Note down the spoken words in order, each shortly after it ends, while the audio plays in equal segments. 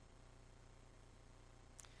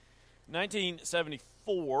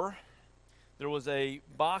1974, there was a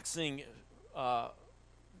boxing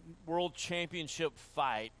world championship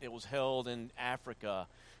fight that was held in Africa.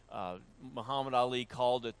 Muhammad Ali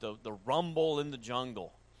called it the Rumble in the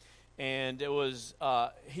Jungle. And it was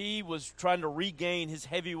he was trying to regain his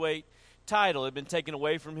heavyweight title. It had been taken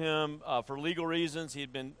away from him for legal reasons. He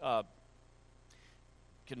had been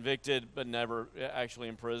convicted but never actually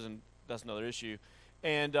imprisoned. That's another issue.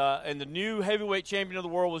 And the new heavyweight champion of the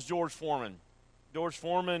world was George Foreman. George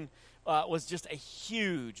Foreman was just a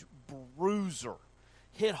huge bruiser,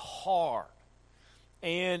 hit hard.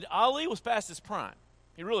 And Ali was past his prime.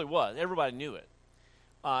 He really was. Everybody knew it.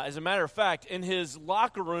 As a matter of fact, in his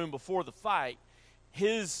locker room before the fight,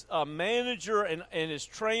 his manager and his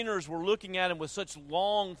trainers were looking at him with such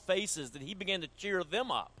long faces that he began to cheer them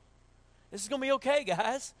up. This is going to be okay,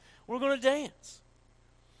 guys. We're going to dance.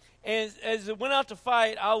 And as it went out to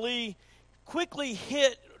fight, Ali quickly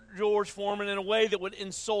hit George Foreman in a way that would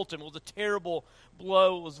insult him. It was a terrible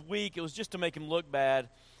blow. It was weak. It was just to make him look bad.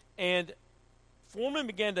 And Foreman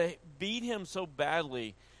began to beat him so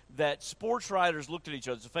badly that sports writers looked at each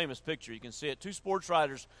other. It's a famous picture. You can see it. Two sports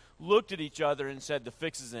writers looked at each other and said, the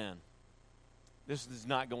fix is in. This is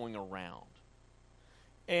not going around.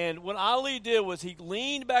 And what Ali did was he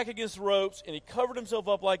leaned back against the ropes and he covered himself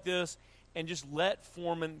up like this and just let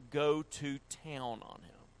Foreman go to town on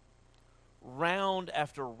him. Round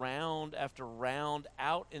after round after round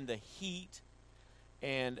out in the heat.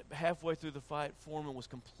 And halfway through the fight, Foreman was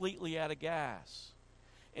completely out of gas.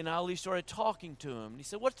 And Ali started talking to him. And he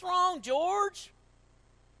said, "What's wrong, George?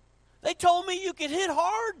 They told me you could hit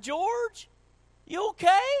hard, George. You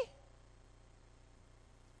okay?"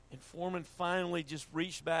 And Foreman finally just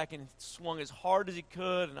reached back and swung as hard as he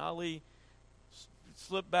could. And Ali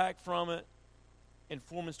slipped back from it. And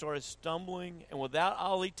Foreman started stumbling. And without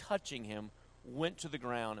Ali touching him, went to the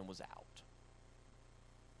ground and was out.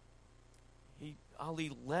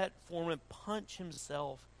 Ali let Foreman punch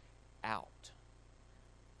himself out.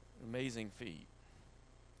 Amazing feat.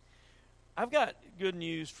 I've got good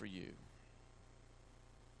news for you.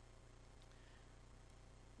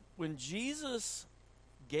 When Jesus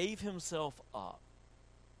gave himself up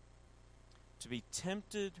to be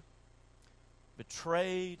tempted,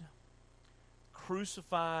 betrayed,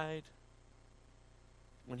 crucified,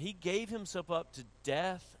 when he gave himself up to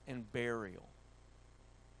death and burial,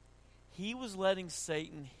 he was letting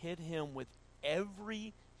Satan hit him with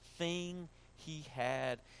everything he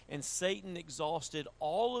had, and Satan exhausted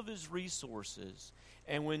all of his resources.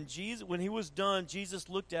 And when he was done, Jesus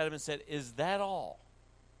looked at him and said, "Is that all?"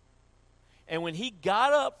 And when he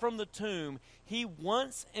got up from the tomb, he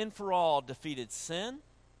once and for all defeated sin,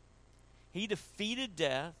 he defeated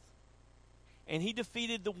death, and he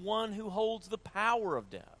defeated the one who holds the power of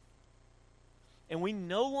death. And we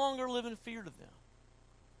no longer live in fear of them.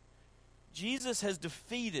 Jesus has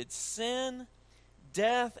defeated sin,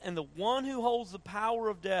 death, and the one who holds the power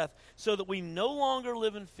of death so that we no longer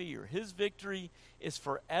live in fear. His victory is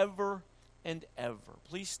forever and ever.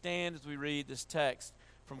 Please stand as we read this text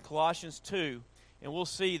from Colossians 2, and we'll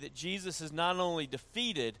see that Jesus has not only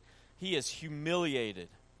defeated, he has humiliated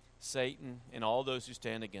Satan and all those who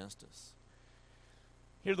stand against us.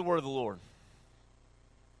 Hear the word of the Lord.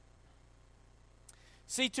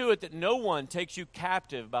 See to it that no one takes you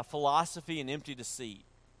captive by philosophy and empty deceit,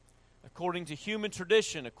 according to human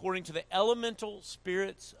tradition, according to the elemental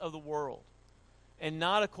spirits of the world, and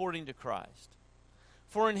not according to Christ.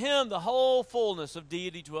 For in him the whole fullness of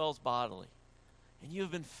deity dwells bodily, and you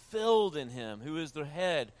have been filled in him, who is the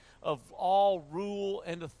head of all rule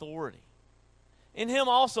and authority. In him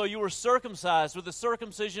also you were circumcised with a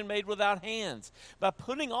circumcision made without hands, by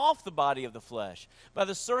putting off the body of the flesh, by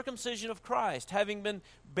the circumcision of Christ, having been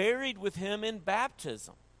buried with him in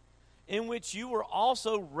baptism, in which you were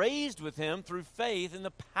also raised with him through faith in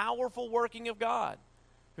the powerful working of God,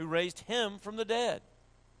 who raised him from the dead.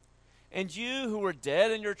 And you who were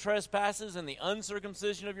dead in your trespasses and the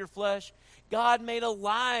uncircumcision of your flesh, God made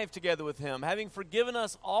alive together with him, having forgiven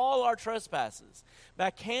us all our trespasses,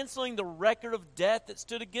 by canceling the record of debt that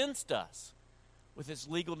stood against us with its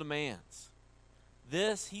legal demands.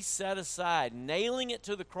 This he set aside, nailing it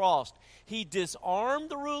to the cross. He disarmed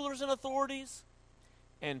the rulers and authorities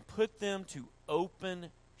and put them to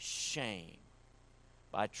open shame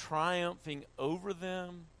by triumphing over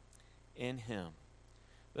them in him.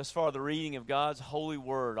 Thus far, the reading of God's holy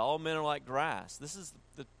word. All men are like grass. This is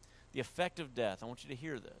the effect of death. I want you to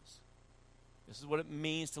hear this. This is what it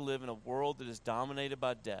means to live in a world that is dominated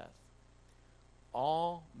by death.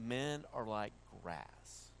 All men are like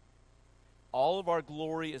grass. All of our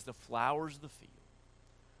glory is the flowers of the field.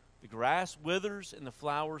 The grass withers and the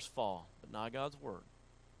flowers fall, but not God's word.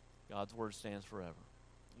 God's word stands forever.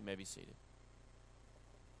 You may be seated.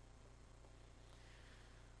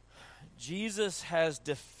 Jesus has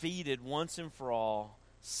defeated once and for all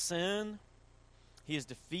sin. He has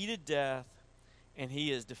defeated death, and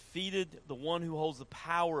he has defeated the one who holds the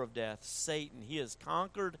power of death, Satan. He has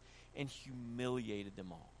conquered and humiliated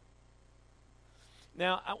them all.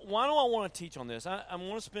 Now, why do I want to teach on this? I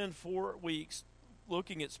want to spend 4 weeks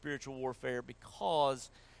looking at spiritual warfare because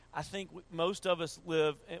I think most of us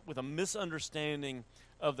live with a misunderstanding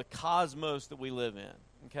of the cosmos that we live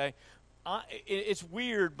in. Okay, it's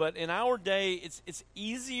weird, but in our day, it's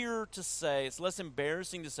easier to say, it's less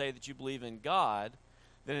embarrassing to say that you believe in God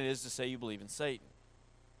than it is to say you believe in Satan.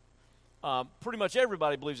 Pretty much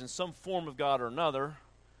everybody believes in some form of God or another,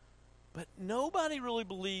 but nobody really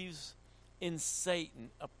believes in Satan,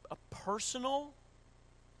 a personal,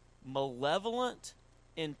 malevolent,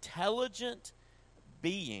 intelligent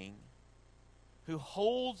being who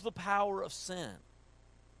holds the power of sin.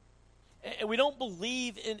 And we don't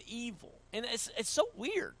believe in evil. And it's so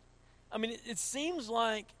weird. I mean, it seems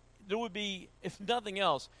like there would be, if nothing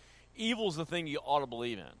else, evil's the thing you ought to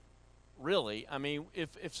believe in. Really. I mean,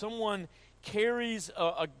 if someone carries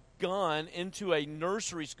a gun into a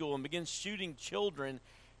nursery school and begins shooting children,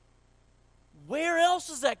 where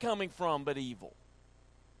else is that coming from but evil?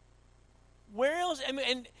 Where else? I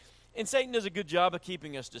mean, and Satan does a good job of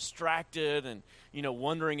keeping us distracted and,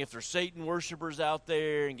 wondering if there's Satan worshipers out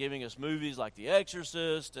there and giving us movies like The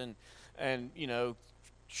Exorcist and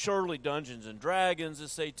surely Dungeons and Dragons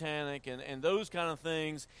is satanic and those kind of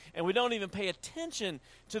things. And we don't even pay attention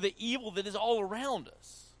to the evil that is all around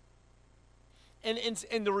us.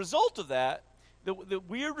 And the result of that, the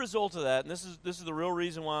weird result of that, and this is the real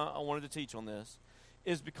reason why I wanted to teach on this,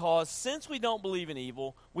 is because since we don't believe in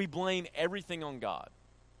evil, we blame everything on God.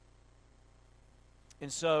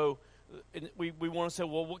 And so we want to say,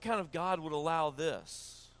 well, what kind of God would allow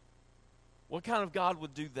this? What kind of God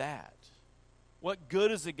would do that? What good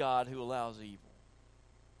is a God who allows evil?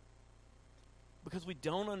 Because we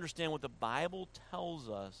don't understand what the Bible tells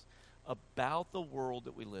us about the world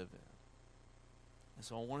that we live in. And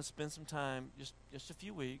so I want to spend some time, just a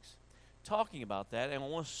few weeks, talking about that. And I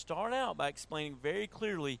want to start out by explaining very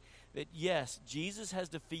clearly that, yes, Jesus has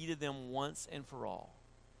defeated them once and for all.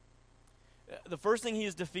 The first thing he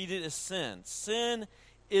has defeated is sin. Sin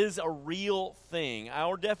is a real thing.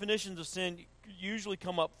 Our definitions of sin usually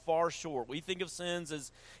come up far short. We think of sins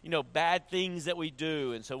as, bad things that we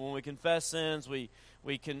do. And so when we confess sins, we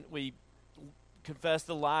confess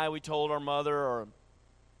the lie we told our mother, or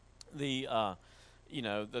the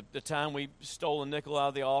time we stole a nickel out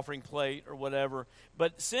of the offering plate or whatever.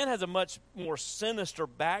 But sin has a much more sinister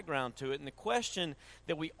background to it. And the question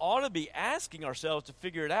that we ought to be asking ourselves to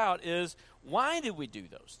figure it out is, why did we do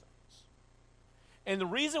those things? And the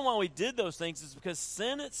reason why we did those things is because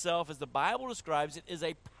sin itself, as the Bible describes it, is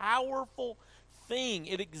a powerful thing.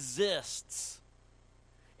 It exists.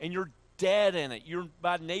 And you're dead in it. You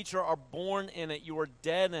by nature are born in it. You are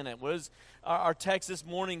dead in it. What does our text this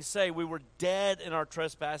morning say? We were dead in our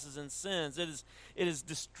trespasses and sins. It is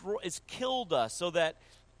destroyed. It's killed us, so that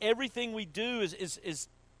everything we do is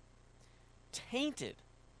tainted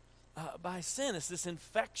by sin. It's this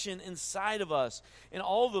infection inside of us, and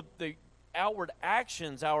all the outward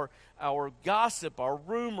actions, our gossip, our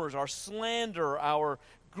rumors, our slander, our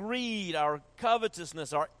greed, our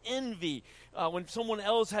covetousness, our envy, when someone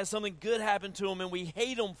else has something good happen to them and we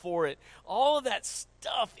hate them for it, all of that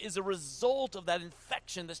stuff is a result of that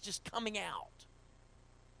infection that's just coming out.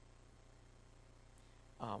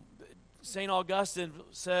 St. Augustine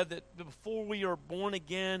said that before we are born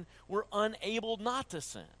again, we're unable not to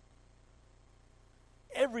sin.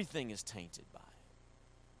 Everything is tainted by it.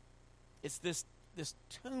 It's this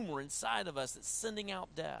tumor inside of us that's sending out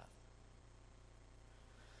death.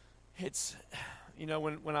 It's,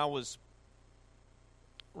 when I was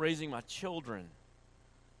raising my children,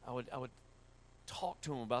 I would talk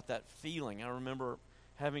to them about that feeling. I remember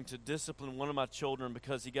having to discipline one of my children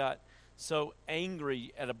because he got so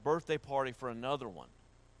angry at a birthday party for another one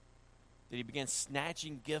that he began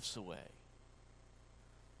snatching gifts away.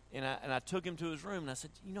 And I took him to his room and I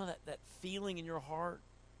said, that feeling in your heart,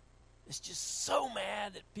 it's just so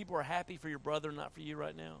mad that people are happy for your brother, not for you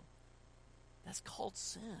right now. That's called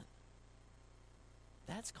sin.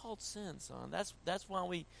 That's called sin, son. That's why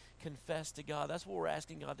we confess to God. That's what we're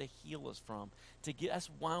asking God to heal us from. That's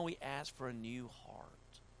why we ask for a new heart.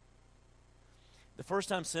 The first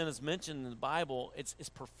time sin is mentioned in the Bible, it's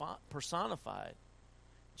personified.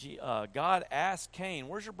 God asked Cain,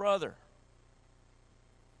 "Where's your brother?"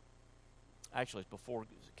 Actually, it's before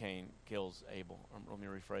Cain kills Abel. Let me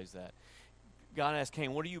rephrase that. God asked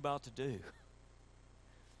Cain, what are you about to do?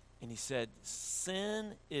 And he said,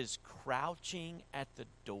 sin is crouching at the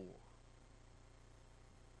door.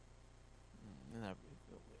 Isn't that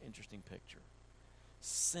an interesting picture?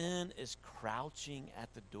 Sin is crouching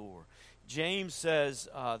at the door. James says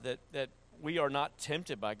that we are not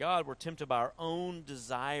tempted by God. We're tempted by our own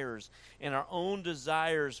desires. And our own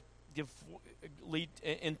desires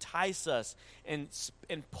entice us and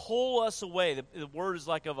pull us away. The word is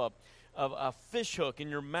like of a fish hook in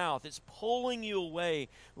your mouth. It's pulling you away,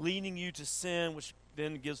 leading you to sin, which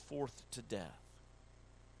then gives forth to death.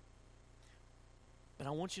 But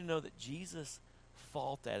I want you to know that Jesus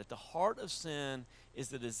fought that. At the heart of sin is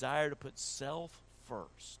the desire to put self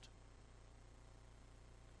first.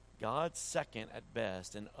 God second at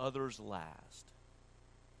best and others last.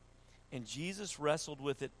 And Jesus wrestled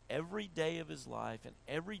with it every day of his life, and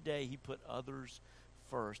every day he put others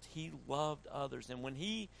first. He loved others. And when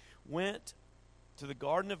he went to the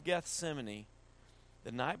Garden of Gethsemane,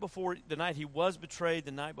 the night he was betrayed,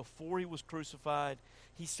 the night before he was crucified,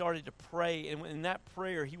 he started to pray. And in that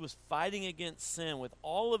prayer, he was fighting against sin with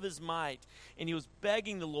all of his might. And he was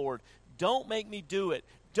begging the Lord, don't make me do it.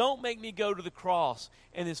 Don't make me go to the cross.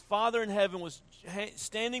 And his Father in heaven was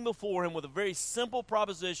standing before him with a very simple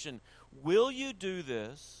proposition. Will you do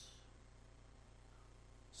this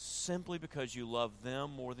simply because you love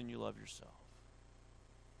them more than you love yourself?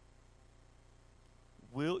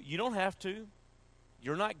 You don't have to.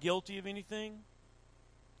 You're not guilty of anything.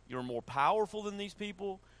 You're more powerful than these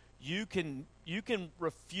people. You can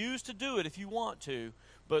refuse to do it if you want to,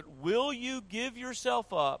 but will you give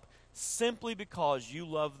yourself up simply because you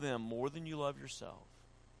love them more than you love yourself?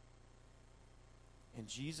 And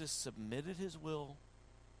Jesus submitted his will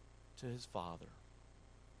to his Father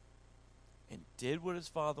and did what his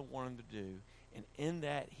Father wanted him to do, and in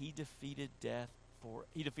that he defeated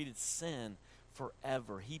sin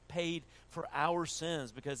forever. He paid for our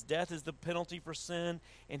sins because death is the penalty for sin,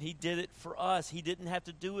 and he did it for us. He didn't have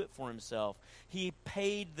to do it for himself. He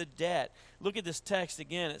paid the debt. Look at this text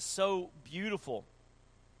again. It's so beautiful.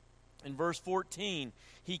 In verse 14,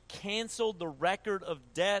 he canceled the record of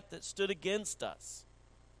debt that stood against us.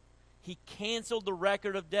 He canceled the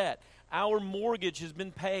record of debt. Our mortgage has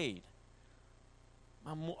been paid.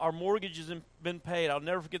 Our mortgage has been paid. I'll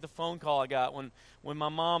never forget the phone call I got when my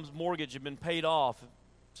mom's mortgage had been paid off.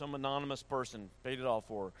 Some anonymous person paid it off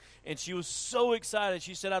for her. And she was so excited.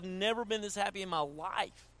 She said, I've never been this happy in my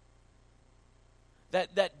life.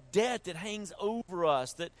 That debt that hangs over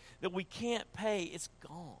us, that we can't pay, it's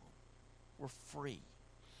gone. We're free.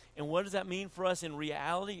 And what does that mean for us in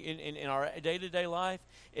reality, in our day-to-day life?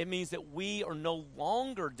 It means that we are no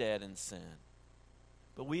longer dead in sin,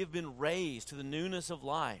 but we have been raised to the newness of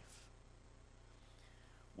life.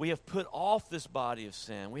 We have put off this body of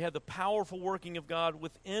sin. We have the powerful working of God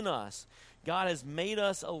within us. God has made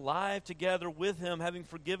us alive together with him, having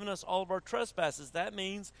forgiven us all of our trespasses. That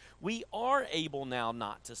means we are able now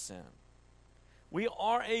not to sin. We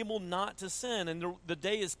are able not to sin, and the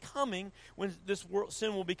day is coming when this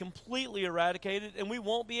sin will be completely eradicated and we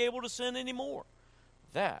won't be able to sin anymore.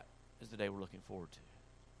 That is the day we're looking forward to.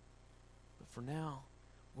 But for now,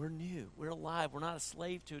 we're new. We're alive. We're not a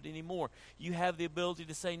slave to it anymore. You have the ability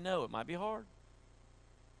to say no. It might be hard,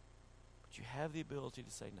 but you have the ability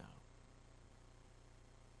to say no.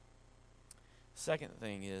 Second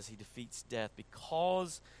thing is he defeats death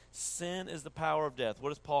because sin is the power of death. What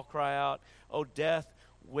does Paul cry out? Oh, death,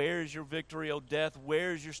 where is your victory? Oh, death,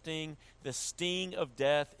 where is your sting? The sting of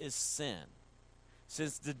death is sin.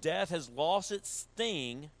 Since the death has lost its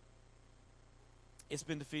sting, it's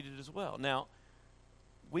been defeated as well. Now,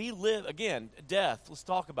 we live, again, death, let's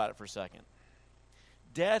talk about it for a second.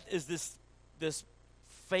 Death is this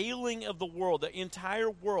failing of the world. The entire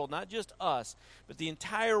world, not just us, but the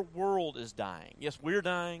entire world is dying. Yes, we're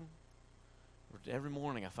dying. Every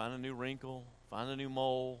morning I find a new wrinkle, find a new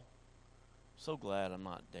mole. I'm so glad I'm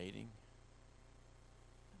not dating.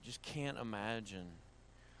 I just can't imagine,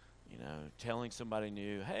 telling somebody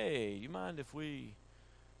new, hey, you mind if we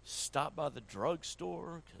stop by the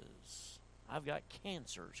drugstore because I've got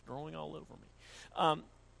cancers growing all over me.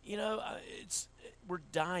 We're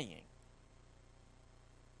dying.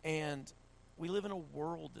 And we live in a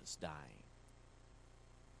world that's dying.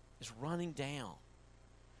 It's running down.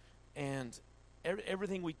 And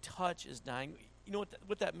everything we touch is dying. You know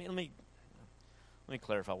what that means? Let me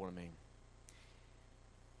clarify what I mean.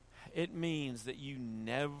 It means that you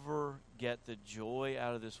never get the joy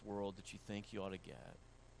out of this world that you think you ought to get.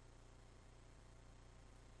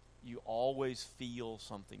 You always feel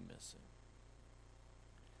something missing.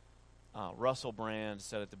 Russell Brand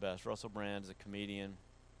said it the best. Russell Brand is a comedian.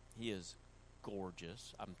 He is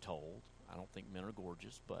gorgeous, I'm told. I don't think men are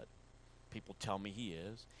gorgeous, but people tell me he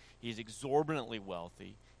is. He's exorbitantly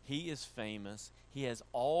wealthy. He is famous. He has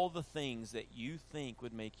all the things that you think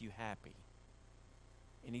would make you happy.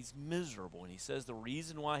 And he's miserable. And he says the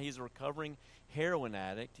reason why he's a recovering heroin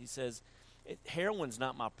addict, he says, heroin's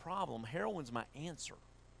not my problem. Heroin's my answer.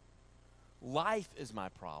 Life is my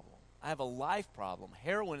problem. I have a life problem.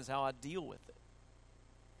 Heroin is how I deal with it.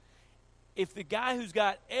 If the guy who's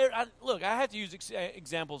got, look, I have to use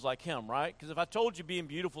examples like him, right? Because if I told you being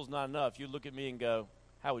beautiful is not enough, you'd look at me and go,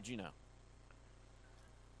 how would you know?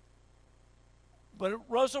 But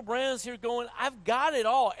Russell Brand's here going, I've got it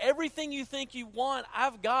all. Everything you think you want,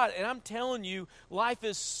 I've got. And I'm telling you, life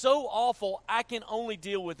is so awful, I can only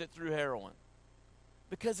deal with it through heroin.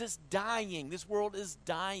 Because it's dying. This world is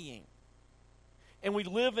dying. And we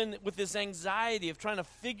live with this anxiety of trying to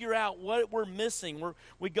figure out what we're missing.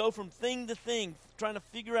 We go from thing to thing, trying to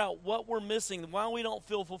figure out what we're missing, why we don't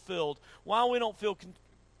feel fulfilled, why we don't feel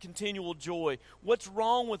continual joy. What's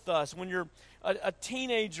wrong with us? When you're a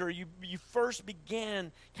teenager, you first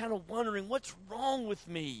began kind of wondering, what's wrong with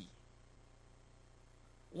me?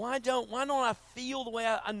 Why don't I feel the way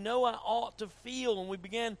I know I ought to feel? And we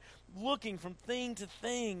began looking from thing to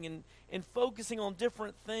thing and focusing on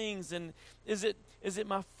different things. And is it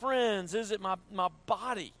my friends? Is it my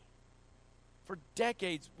body? For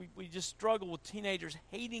decades, we just struggle with teenagers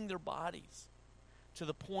hating their bodies to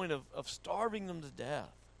the point of starving them to death.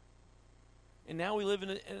 And now we live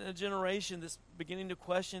in a generation that's beginning to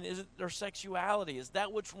question, is it their sexuality? Is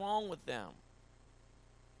that what's wrong with them?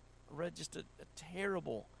 I read just a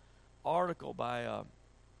terrible article by a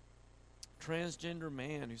transgender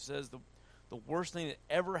man who says the worst thing that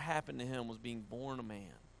ever happened to him was being born a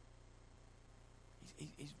man.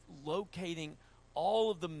 He's locating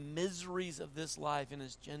all of the miseries of this life in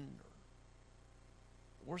his gender.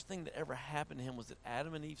 The worst thing that ever happened to him was that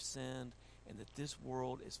Adam and Eve sinned and that this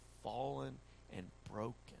world is fallen and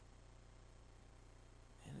broken.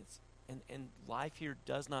 And life here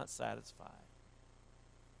does not satisfy.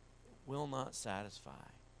 It will not satisfy.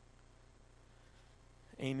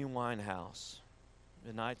 Amy Winehouse,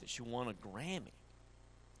 the night that she won a Grammy.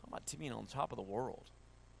 How about being on top of the world?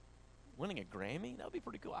 Winning a Grammy? That would be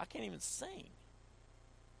pretty cool. I can't even sing.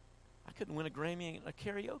 I couldn't win a Grammy in a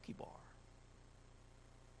karaoke bar.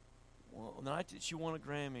 Well, the night that she won a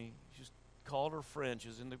Grammy, she just called her friend. She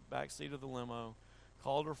was in the back seat of the limo.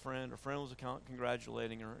 Called her friend. Her friend was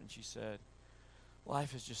congratulating her, and she said,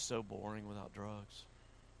 "Life is just so boring without drugs."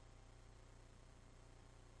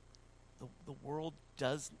 The world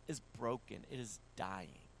is broken. It is dying.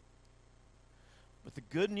 But the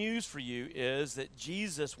good news for you is that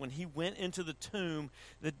Jesus, when he went into the tomb,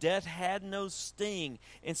 the death had no sting.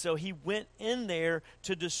 And so he went in there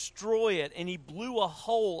to destroy it. And he blew a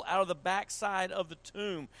hole out of the backside of the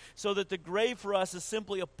tomb so that the grave for us is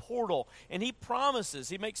simply a portal. And he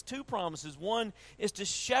makes two promises. One is to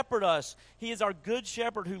shepherd us. He is our good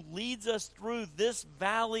shepherd who leads us through this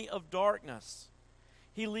valley of darkness.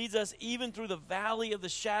 He leads us even through the valley of the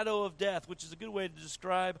shadow of death, which is a good way to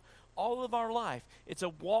describe all of our life. It's a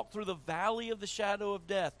walk through the valley of the shadow of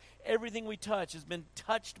death. Everything we touch has been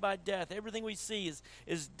touched by death. Everything we see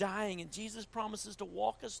is dying, and Jesus promises to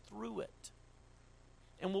walk us through it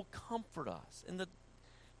and will comfort us in the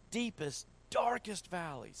deepest, darkest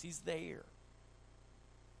valleys. He's there.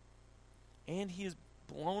 And he has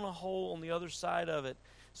blown a hole on the other side of it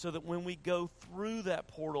so that when we go through that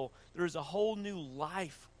portal, there's a whole new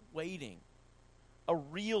life waiting. A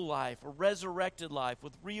real life, a resurrected life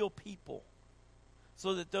with real people,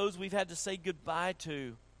 so that those we've had to say goodbye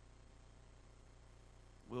to,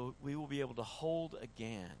 we will be able to hold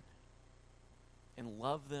again and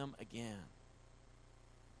love them again.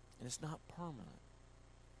 And it's not permanent.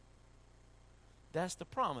 That's the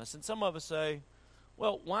promise. And some of us say,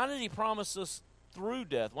 well, why did he promise us through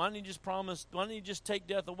death? Why didn't he just take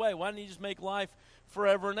death away? Why didn't he just make life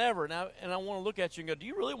forever and ever? And I want to look at you and go, do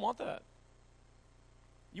you really want that?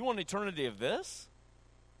 You want an eternity of this?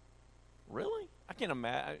 Really? I can't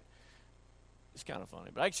imagine. It's kind of funny,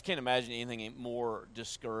 but I just can't imagine anything more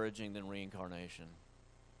discouraging than reincarnation.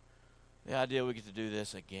 The idea we get to do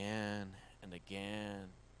this again and again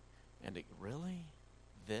really?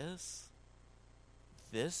 This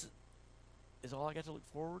is all I got to look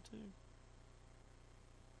forward to?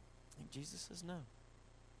 And Jesus says no.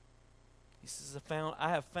 He says, I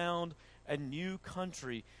have found a new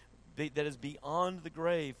country that is beyond the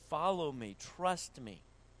grave. Follow me. Trust me.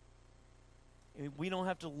 And we don't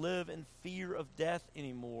have to live in fear of death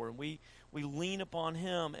anymore. And we lean upon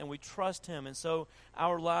Him and we trust Him. And so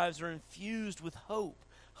our lives are infused with hope.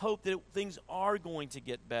 Hope that things are going to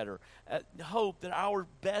get better. Hope that our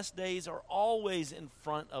best days are always in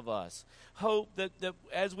front of us. Hope that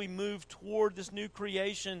as we move toward this new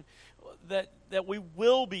creation, that we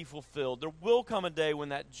will be fulfilled. There will come a day when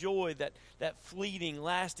that joy, that fleeting,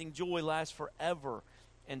 lasting joy lasts forever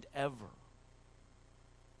and ever.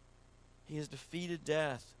 He has defeated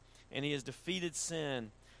death, and He has defeated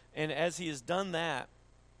sin. And as He has done that,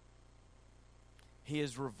 He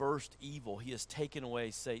has reversed evil. He has taken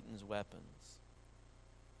away Satan's weapons.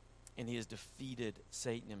 And He has defeated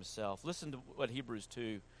Satan himself. Listen to what Hebrews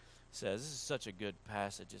 2 says. This is such a good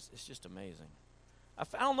passage. It's just amazing. I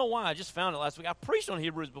don't know why. I just found it last week. I preached on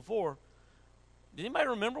Hebrews before. Did anybody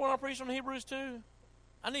remember when I preached on Hebrews 2?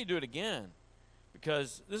 I need to do it again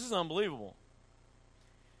because this is unbelievable.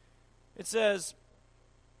 It says,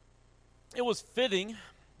 "It was fitting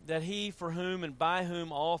that He for whom and by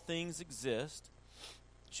whom all things exist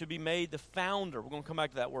should be made the founder," we're going to come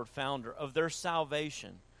back to that word founder, "of their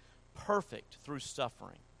salvation, perfect through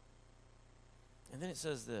suffering." And then it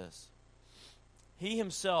says this, "He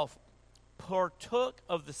Himself partook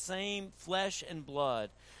of the same flesh and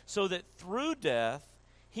blood, so that through death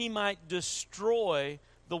He might destroy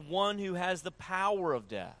the one who has the power of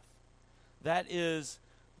death." That is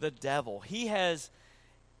the devil. He has,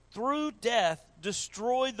 through death,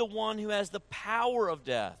 destroyed the one who has the power of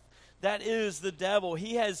death. That is the devil.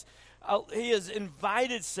 He has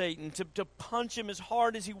invited Satan to punch him as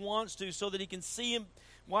hard as he wants to so that he can see him,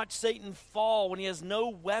 watch Satan fall when he has no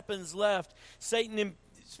weapons left. Satan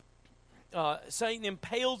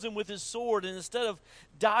impales him with his sword, and instead of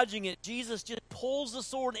dodging it, Jesus just pulls the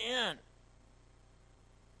sword in.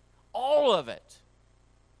 All of it.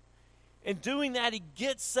 In doing that, He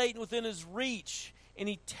gets Satan within his reach, and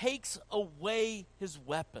He takes away his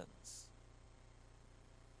weapons.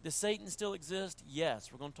 Does Satan still exist?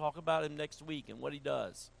 Yes. We're going to talk about him next week and what he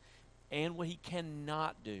does and what he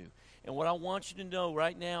cannot do. And what I want you to know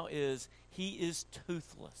right now is he is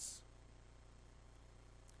toothless.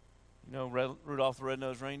 You know Rudolph the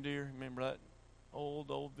Red-Nosed Reindeer? Remember that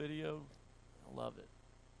old video? I love it.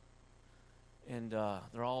 And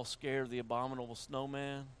they're all scared of the abominable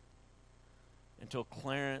snowman until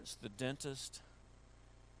Clarence, the dentist,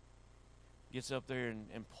 gets up there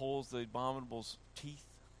and pulls the abominable's teeth.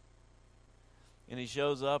 And he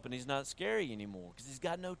shows up and he's not scary anymore because he's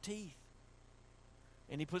got no teeth.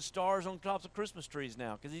 And he puts stars on tops of Christmas trees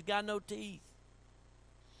now because he's got no teeth.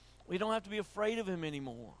 We don't have to be afraid of him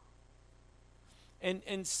anymore.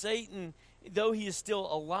 And Satan, though he is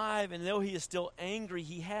still alive and though he is still angry,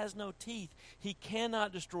 he has no teeth. He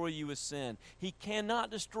cannot destroy you with sin. He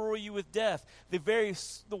cannot destroy you with death.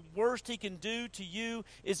 The worst he can do to you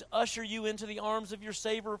is usher you into the arms of your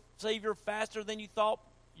Savior faster than you thought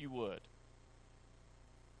you would.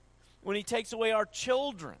 When he takes away our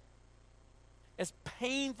children, as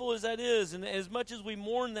painful as that is, and as much as we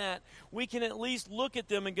mourn that, we can at least look at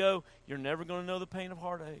them and go, "You're never going to know the pain of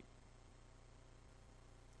heartache.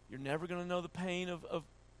 You're never going to know the pain of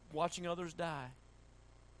watching others die.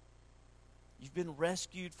 You've been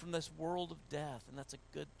rescued from this world of death, and that's a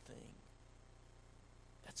good thing.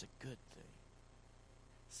 That's a good thing."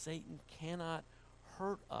 Satan cannot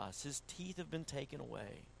hurt us. His teeth have been taken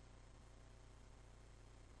away.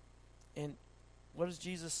 And what does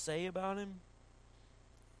Jesus say about him?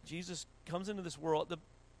 Jesus comes into this world.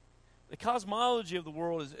 The cosmology of the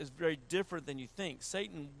world is very different than you think.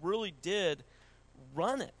 Satan really did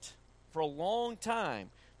run it for a long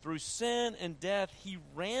time. Through sin and death, he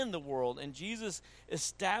ran the world. And Jesus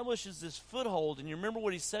establishes this foothold. And you remember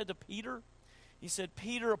what he said to Peter? He said,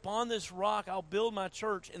 "Peter, upon this rock I'll build my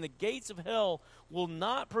church, and the gates of hell will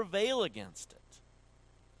not prevail against it."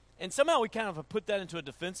 And somehow we kind of have put that into a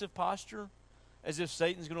defensive posture, as if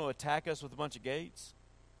Satan's going to attack us with a bunch of gates.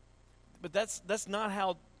 But that's not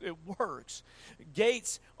how it works.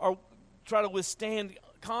 Gates try to withstand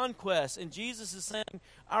conquest, and Jesus is saying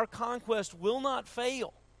our conquest will not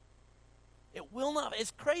fail. It will not.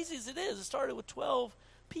 As crazy as it is, it started with 12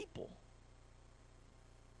 people.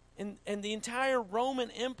 And the entire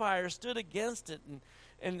Roman Empire stood against it,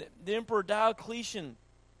 and the Emperor Diocletian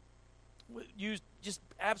just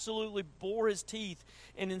absolutely bore his teeth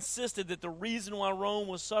and insisted that the reason why Rome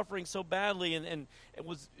was suffering so badly and it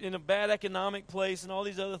was in a bad economic place and all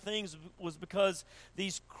these other things was because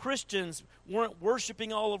these Christians weren't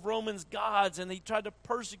worshiping all of Rome's gods, and he tried to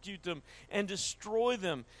persecute them and destroy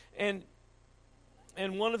them. And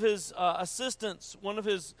And one of his assistants, one of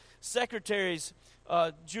his secretaries,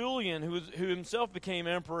 Julian, who himself became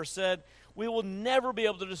emperor, said, "We will never be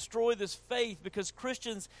able to destroy this faith because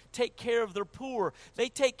Christians take care of their poor. They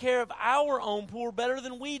take care of our own poor better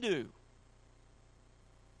than we do."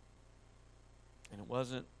 And it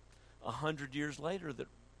wasn't 100 years later that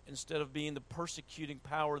instead of being the persecuting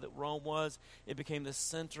power that Rome was, it became the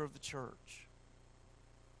center of the church.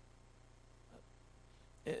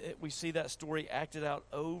 We see that story acted out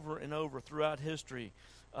over and over throughout history.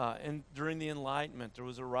 And during the Enlightenment, there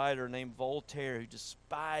was a writer named Voltaire who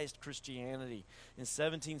despised Christianity. In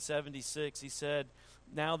 1776, he said,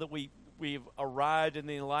 now that we've arrived in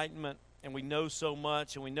the Enlightenment and we know so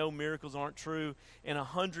much and we know miracles aren't true, in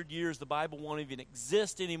 100 years the Bible won't even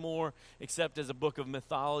exist anymore except as a book of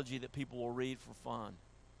mythology that people will read for fun.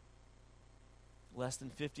 Less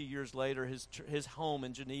than 50 years later, his home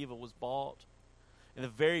in Geneva was bought. And the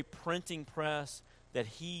very printing press that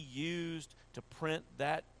he used to print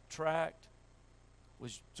that tract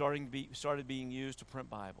was started being used to print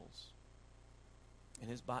Bibles.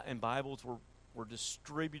 And Bibles were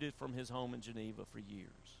distributed from his home in Geneva for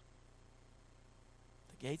years.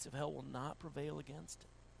 The gates of hell will not prevail against it.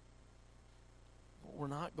 We're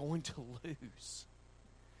not going to lose.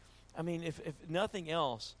 I mean, if nothing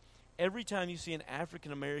else, every time you see an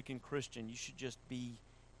African American Christian, you should just be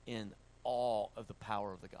in awe of the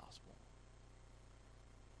power of the gospel.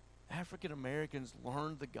 African Americans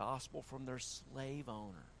learned the gospel from their slave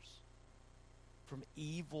owners, from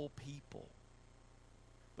evil people.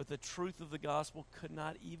 But the truth of the gospel could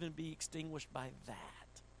not even be extinguished by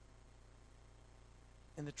that.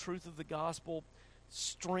 And the truth of the gospel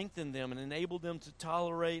strengthened them and enabled them to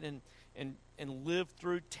tolerate and live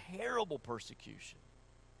through terrible persecution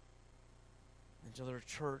until their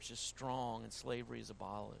church is strong and slavery is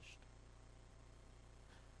abolished.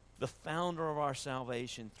 The founder of our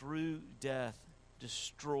salvation through death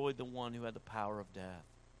destroyed the one who had the power of death.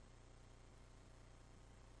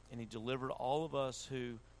 And he delivered all of us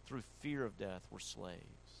who, through fear of death, were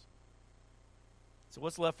slaves. So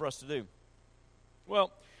what's left for us to do?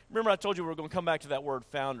 Well, remember I told you we were going to come back to that word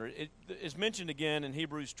founder. It is mentioned again in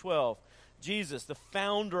Hebrews 12. Jesus, the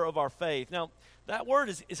founder of our faith. Now, that word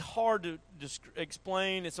is hard to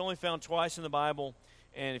explain. It's only found twice in the Bible.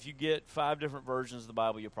 And if you get 5 different versions of the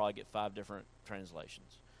Bible, you'll probably get 5 different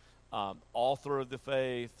translations. Author of the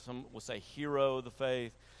faith, some will say hero of the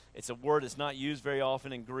faith. It's a word that's not used very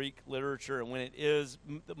often in Greek literature, and when it is,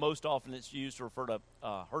 most often it's used to refer to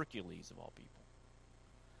Hercules, of all people.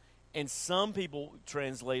 And some people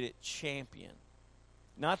translate it champion.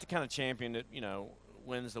 Not the kind of champion that,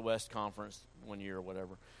 wins the West Conference one year or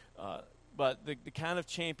whatever, but the kind of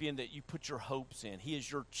champion that you put your hopes in. He is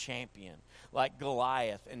your champion, like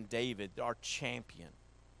Goliath and David, our champion.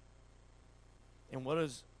 And what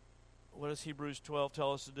does Hebrews 12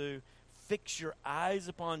 tell us to do? Fix your eyes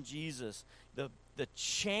upon Jesus, the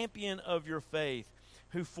champion of your faith,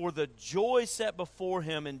 who for the joy set before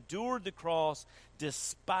him endured the cross,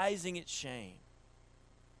 despising its shame.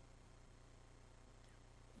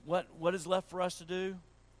 What is left for us to do?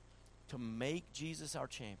 To make Jesus our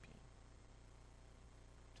champion.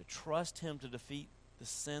 To trust him to defeat the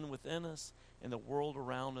sin within us and the world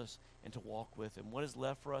around us and to walk with him. What is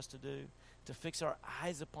left for us to do? To fix our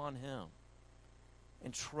eyes upon him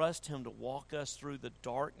and trust him to walk us through the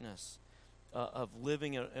darkness of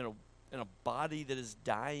living in a body that is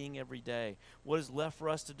dying every day. What is left for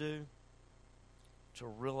us to do? To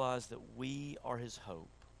realize that we are his hope.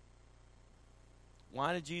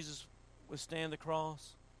 Why did Jesus withstand the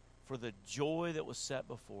cross? For the joy that was set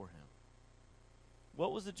before him.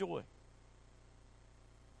 What was the joy?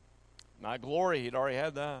 Not glory, he'd already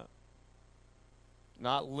had that.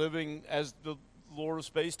 Not living as the Lord of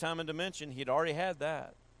space, time, and dimension, he'd already had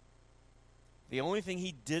that. The only thing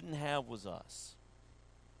he didn't have was us.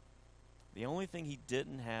 The only thing he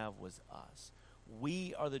didn't have was us.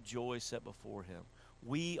 We are the joy set before him.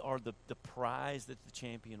 We are the prize that the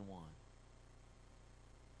champion won.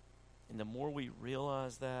 And the more we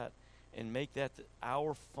realize that and make that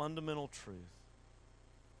our fundamental truth,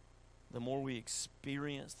 the more we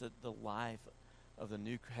experience the life of the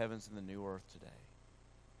new heavens and the new earth today.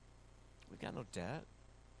 We've got no debt.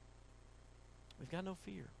 We've got no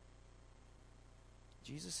fear.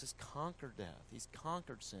 Jesus has conquered death. He's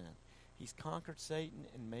conquered sin. He's conquered Satan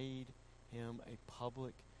and made him a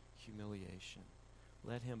public humiliation.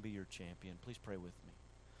 Let him be your champion. Please pray with me.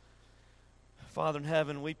 Father in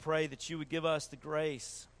heaven, we pray that you would give us the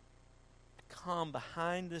grace to come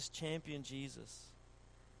behind this champion Jesus.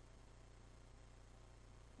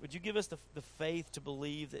 Would you give us the faith to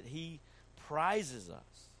believe that he prizes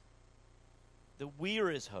us, that we are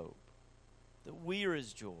his hope, that we are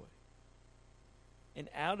his joy. And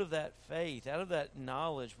out of that faith, out of that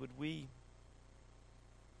knowledge, would we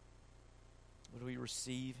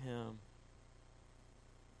receive him?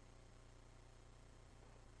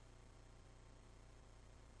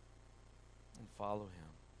 And follow him.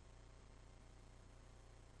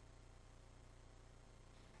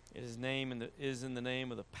 His name is in the name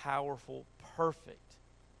of the powerful, perfect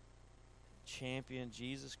champion,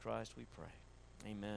 Jesus Christ, we pray. Amen.